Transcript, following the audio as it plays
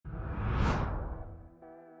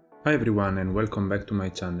Hi everyone and welcome back to my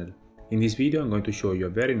channel. In this video I'm going to show you a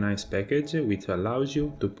very nice package which allows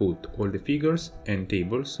you to put all the figures and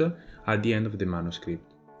tables at the end of the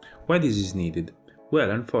manuscript. Why this is needed?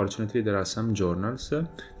 Well, unfortunately there are some journals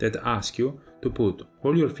that ask you to put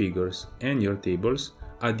all your figures and your tables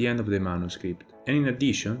at the end of the manuscript, and in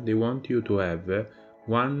addition they want you to have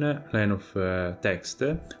one line of text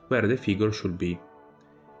where the figure should be.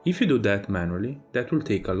 If you do that manually, that will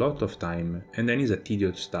take a lot of time and then is a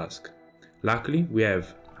tedious task. Luckily, we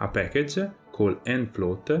have a package called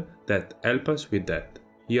Endfloat that helps us with that.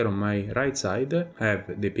 Here on my right side, I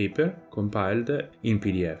have the paper compiled in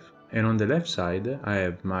PDF, and on the left side, I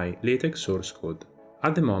have my LaTeX source code.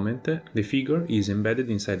 At the moment, the figure is embedded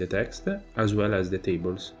inside the text as well as the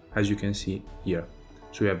tables, as you can see here.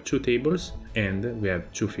 So we have two tables and we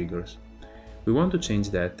have two figures. We want to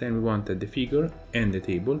change that, and we want that the figure and the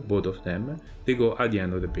table, both of them, they go at the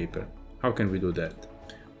end of the paper. How can we do that?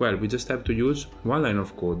 Well, we just have to use one line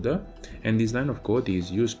of code, and this line of code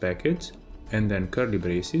is use package and then curly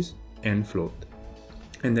braces and float.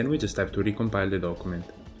 And then we just have to recompile the document.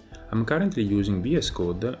 I'm currently using VS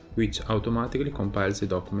Code, which automatically compiles the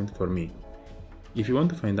document for me. If you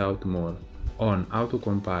want to find out more on how to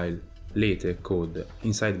compile LaTeX code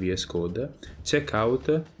inside VS Code, check out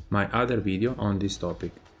my other video on this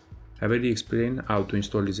topic. I already explained how to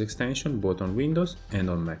install this extension both on Windows and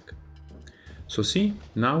on Mac. So see,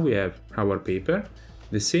 now we have our paper,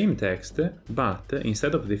 the same text, but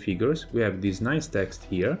instead of the figures we have this nice text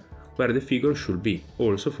here where the figure should be,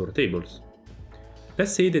 also for tables.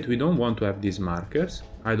 Let's say that we don't want to have these markers.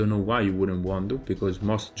 I don't know why you wouldn't want to, because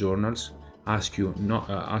most journals ask you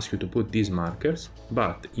to put these markers,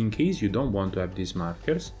 but in case you don't want to have these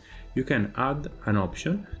markers, you can add an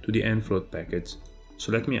option to the Endfloat package.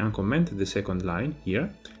 So let me uncomment the second line here,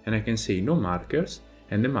 and I can say no markers,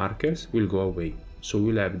 and the markers will go away. So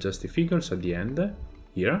we'll have just the figures at the end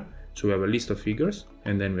here. So we have a list of figures,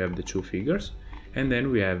 and then we have the two figures, and then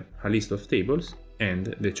we have a list of tables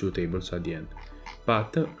and the two tables at the end.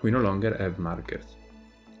 But we no longer have markers.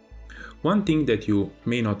 One thing that you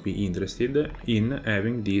may not be interested in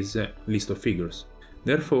having this list of figures.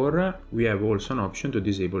 Therefore, we have also an option to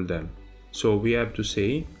disable them. So we have to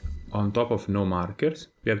say, on top of no markers,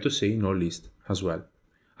 we have to say no list as well.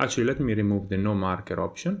 Actually, let me remove the no marker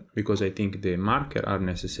option, because I think the marker are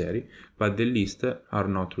necessary, but the list are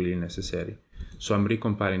not really necessary. So I'm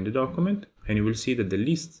recompiling the document, and you will see that the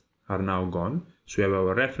lists are now gone. So we have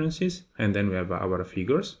our references, and then we have our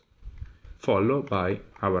figures, followed by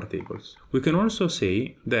our tables. We can also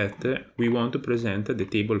say that we want to present the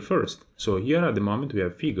table first. So here at the moment we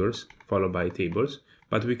have figures followed by tables,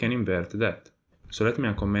 but we can invert that. So let me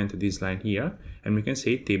uncomment this line here, and we can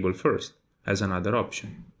say table first as another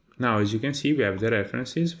option. Now, as you can see, we have the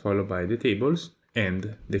references followed by the tables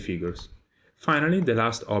and the figures. Finally, the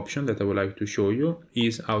last option that I would like to show you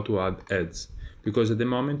is how to add heads, because at the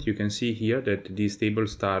moment you can see here that these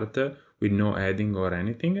tables start with no heading or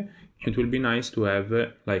anything. It will be nice to have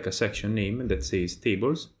like a section name that says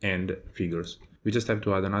tables and figures. We just have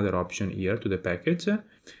to add another option here to the package,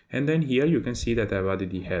 and then here you can see that I've added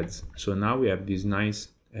the heads. So now we have this nice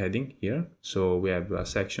heading here. So we have a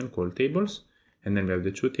section called tables, and then we have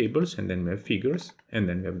the two tables, and then we have figures, and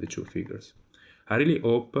then we have the two figures. I really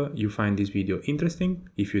hope you find this video interesting.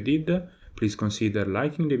 If you did, please consider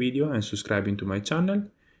liking the video and subscribing to my channel,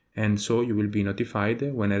 and so you will be notified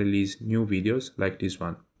when I release new videos like this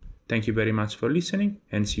one. Thank you very much for listening,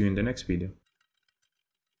 and see you in the next video.